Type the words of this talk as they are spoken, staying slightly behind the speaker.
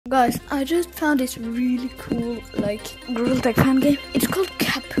Guys, I just found this really cool, like, Gorilla Tag fan game. It's called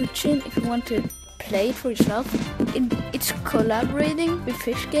Capuchin if you want to play it for yourself. It's collaborating with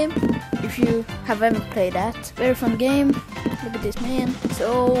Fish Game, if you have ever played that. Very fun game. Look at this man.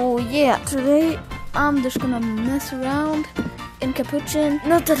 So yeah, today I'm just gonna mess around in Capuchin.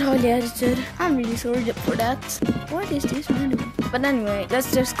 Not that highly edited. I'm really sorry for that. What is this man doing? But anyway,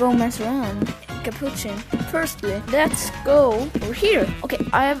 let's just go mess around. Capuchin. Firstly, let's go over here. Okay,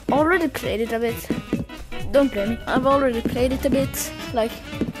 I have already played it a bit. Don't blame me. I've already played it a bit. Like,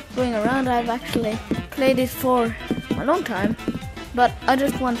 going around, I've actually played it for a long time. But I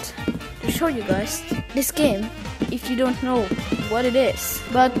just want to show you guys this game, if you don't know what it is.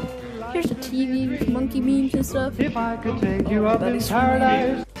 But here's a TV with monkey memes and stuff. If I could take you up in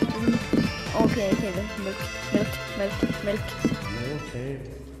paradise. Okay,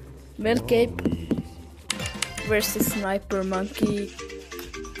 milk cape. Where's the sniper monkey?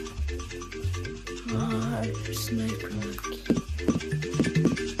 Sniper monkey.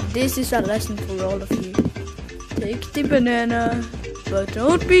 This is a lesson for all of you. Take the banana, but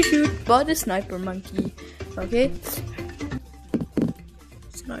don't be shoot by the sniper monkey. Okay?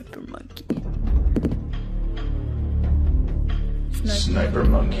 Sniper monkey. Sniper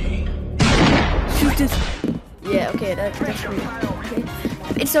monkey. Shoot it. Yeah, okay, that's really okay.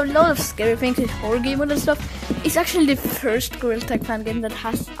 It's a lot of scary things, it's horror game and stuff. It's actually the first Gorilla Tag fan game that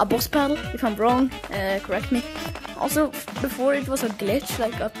has a boss battle. If I'm wrong, correct me. Also, before it was a glitch,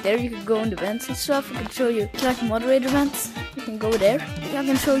 like up there you could go in the vents and stuff. I can show you, it's like moderator vents. You can go there. I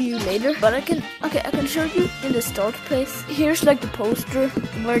can show you later, but I can show you in the start place. Here's like the poster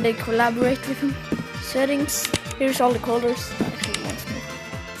where they collaborate with him. Settings. Here's all the colors. Actually,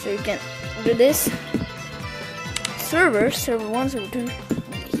 so you can do this. Server 1, server 2.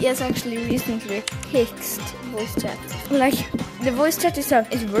 He has actually recently fixed voice chat. Like, the voice chat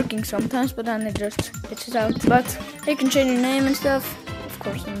itself is working sometimes, but then it just glitches out. But you can change your name and stuff. Of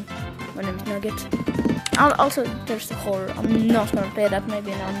course, my name is Nugget. Also, there's the horror. I'm not gonna play that,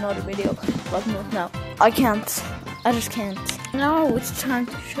 maybe in another video, but not now. I can't. I just can't. Now it's time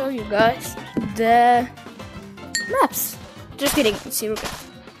to show you guys the maps. Just kidding, it's zero gravity.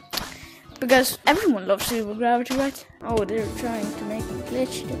 Because everyone loves zero gravity, right? Oh, they're trying to make it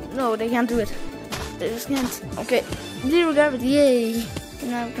glitch. No, they can't do it. They just can't. Okay, zero gravity, yay!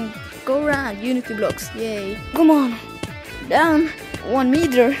 Now we can go around Unity blocks, yay! Come on, down 1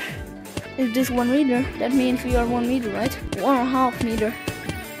 meter. If this 1 meter, that means we are 1 meter, right? 1.5 meter.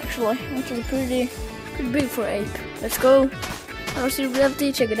 Actually pretty big for ape. Let's go. Our zero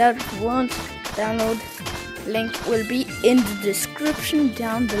gravity. Check it out if you want. Download. Link will be in the description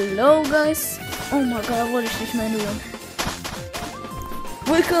down below, guys. Oh my god, what is this man doing?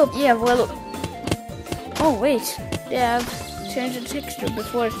 Wake up! Yeah, well... Oh wait, they have changed the texture.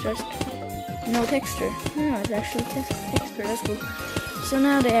 Before it's just no texture. No, it's actually texture, that's cool. So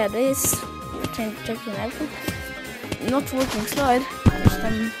now they add this. Change the texture and everything. Not working slide.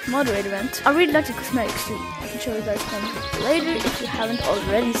 Some moderator event. I really like the cosmetics too. I can show you guys them later if you haven't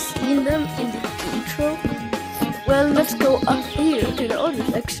already seen them in the intro. Well, let's go up here to the other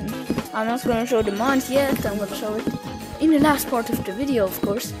section. I'm not gonna show the mines yet, I'm gonna show it in the last part of the video, of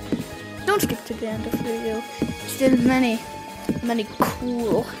course. Don't skip to the end of the video. Still many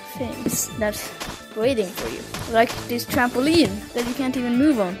cool things that's waiting for you. Like this trampoline that you can't even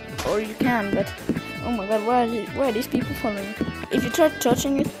move on. Or you can, but oh my god, why are these people following me? If you try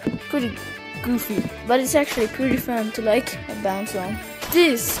touching it, pretty goofy. But it's actually pretty fun to like bounce on.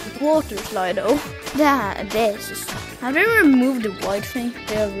 This water slide though. This. Have they removed the white thing?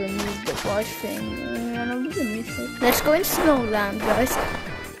 They have removed the white thing. Let's go in Snowland, guys.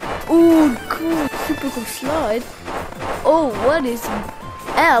 Oh, cool. Super cool slide. Oh, what is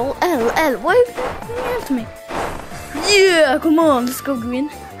L? Why are you after me? Yeah, come on. Let's go green.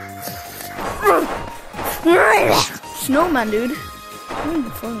 Snowman, dude.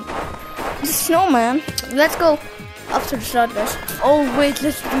 Fun. Snowman. Let's go up to the slide, guys. Oh, wait.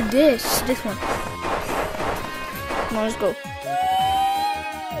 Let's do this. This one. Come on, let's go.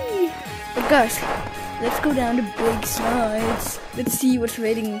 But guys, let's go down the big slides. Let's see what's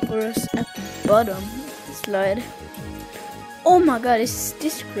waiting for us at the bottom of the slide. Oh my god, is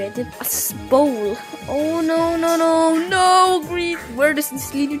this creative? A bowl. Oh no, green. Where does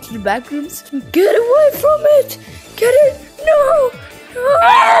this lead you, to the back rooms? Get away from it! Get it! No!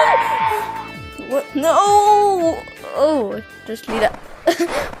 What? No! Oh, just leave that.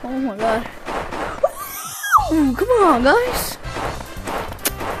 Oh my god. Ooh, come on, guys.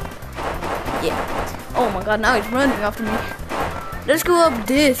 Yeah. Oh my god, now he's running after me. Let's go up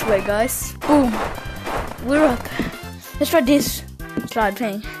this way, guys. Boom. We're up. Let's try this. slide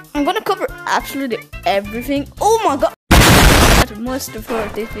thing. I'm gonna cover absolutely everything. Oh my god! I must have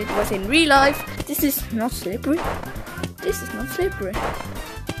heard if it was in real life. This is not slippery. This is not slippery.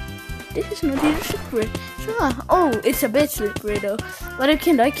 This is not even slippery. Sure. Oh, it's a bit slippery though. But I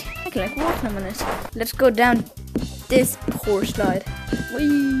can like walk on it. Let's go down this poor slide.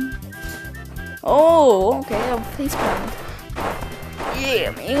 Whee! Oh, okay, I'll face plant.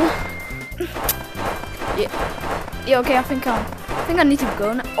 Yeah, man. Yeah, okay, I think I need to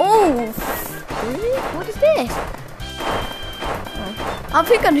go now. Oh, really? What is this? Oh, I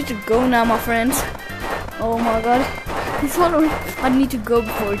think I need to go now, my friends. Oh my god. He's following. I need to go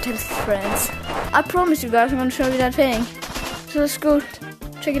before he tells his friends. I promise you guys I'm gonna show you that thing. So let's go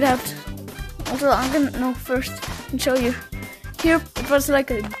check it out. Also, I'm gonna know first and show you. Here it was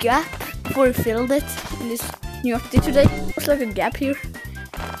like a gap before we filled it in this new update today. It's like a gap here.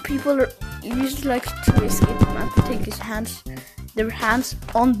 People are usually like to escape the map to take their hands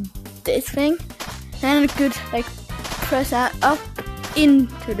on this thing, and it could like press up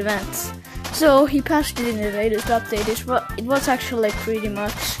into the vents. So he patched it in the latest update. It was actually like pretty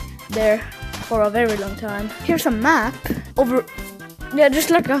much there for a very long time. Here's a map over, yeah, just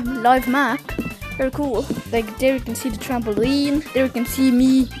like a live map. Very cool. Like there you can see the trampoline. There you can see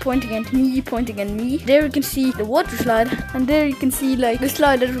me pointing at me, pointing at me. There you can see the water slide, and there you can see like the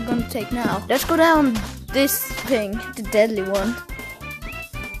slide that we're gonna take now. Let's go down this thing, the deadly one.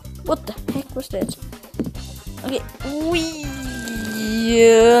 What the heck was that? Okay, wee.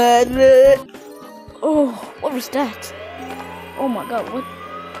 Oh, what was that? Oh my god, what?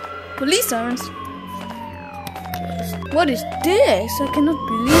 Police sirens. What is this? I cannot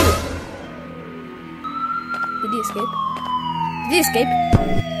believe it. Did he escape? Did he escape?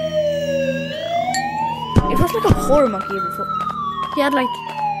 It was like a horror monkey before. He had like,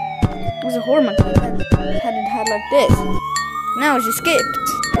 it was a horror monkey that had like this. Now he's escaped.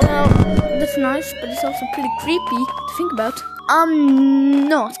 Well, that's nice, but it's also pretty creepy to think about. I'm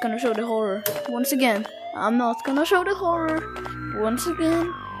not gonna show the horror once again. I'm not gonna show the horror once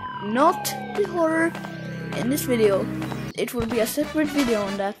again. Not the horror in this video. It will be a separate video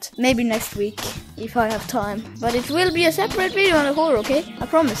on that. Maybe next week if I have time. But it will be a separate video on the horror, okay? I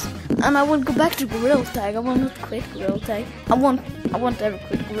promise. And I will go back to Gorilla Tag. I will not quit Gorilla Tag. I won't ever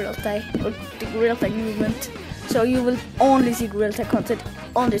quit Gorilla Tag or the Gorilla Tag movement. So you will only see Gorilla Tag content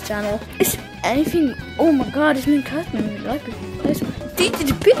on this channel. Is anything? Oh my god, it's me Catman. Like Titi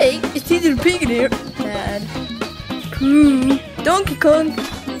the pig. Is Titi the pig in here? Bad. Pooh. Donkey Kong.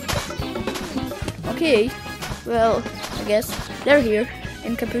 Okay. Well, I guess they're here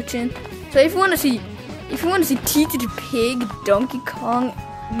in Capuchin. So if you wanna see Titi the pig, Donkey Kong,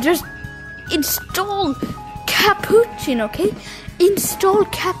 just install Capuchin, okay? Install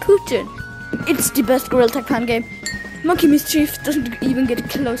Capuchin. It's the best Gorilla Tag fan game. Monkey Mischief doesn't even get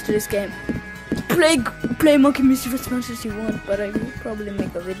close to this game. Play Monkey Mischief as much as you want, but I will probably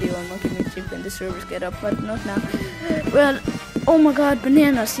make a video on Monkey Mischief when the servers get up, but not now. Well, oh my god,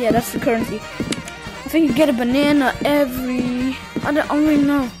 bananas, yeah, that's the currency. I think you get a banana every, I don't really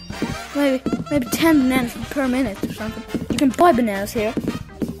know, maybe 10 bananas per minute or something. You can buy bananas here.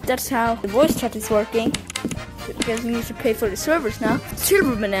 That's how the voice chat is working. Because we need to pay for the servers now.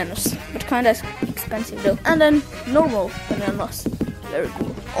 Silver bananas, but kinda expensive though. And then normal bananas. Very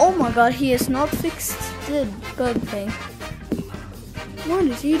cool. Oh my god, he has not fixed the bug thing. What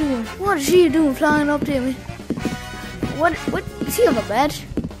is he doing? What is he doing flying up to me? What is he on a badge?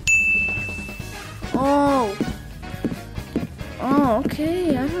 Oh,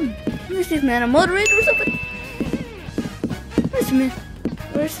 okay, I don't know. Where's this man, a moderator or something?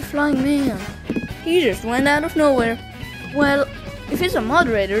 Where's the flying man? He just went out of nowhere. Well, if it's a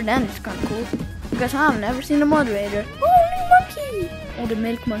moderator, then it's kinda cool. Because I've never seen a moderator. Holy monkey! Oh, the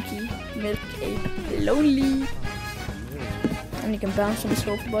milk monkey. Milk ape. Lonely. And you can bounce on the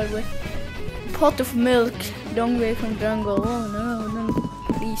sofa, by the way. Pot of milk. Long way from jungle. Oh no,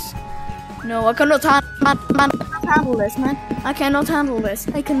 please. No, I cannot handle this, man. I cannot handle this.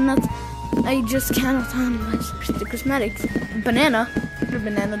 I just cannot handle this. The cosmetics. Banana.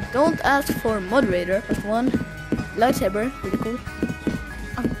 Don't ask for moderator. That's one. Lightsaber. Really cool.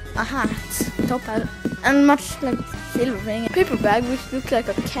 A hat. Top hat. And much like silver thing. A paper bag which looks like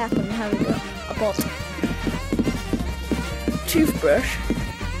a cat and having a bot. Toothbrush.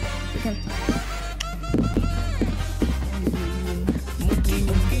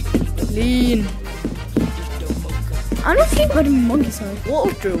 Lean. I don't think what the monkey sounds.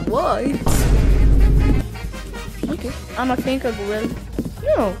 Walter White. Okay. I think a gorilla.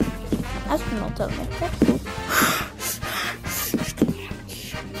 No. Astronaut helmet. That's cool.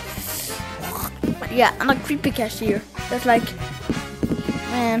 Yeah, and a creepy cashier. That's like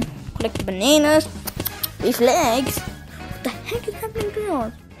Man, collect bananas. These legs. What the heck is happening to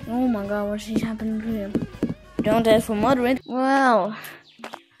yours? Oh my god, what is happening to him? Don't ask for Moderator. Well,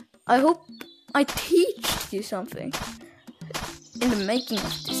 I hope I teach you something in the making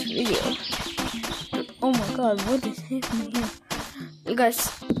of this video. Oh my god, what is happening here? Well, guys,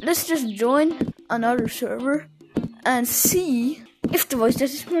 let's just join another server and see if the voice chat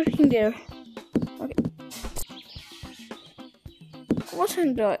is working there. Okay.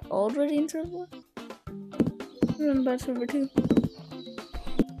 Wasn't I already in server? I'm back server 2.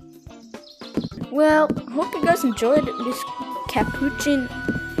 Well, hope you guys enjoyed this Capuchin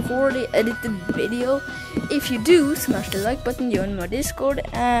poorly edited video. If you do, smash the like button, join my Discord,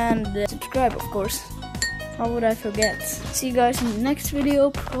 and subscribe, of course. How would I forget? See you guys in the next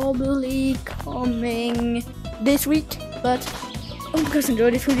video, probably coming this week. But hope you guys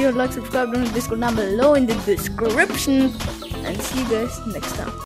enjoyed this video. Like, subscribe, join the Discord down below in the description, and see you guys next time.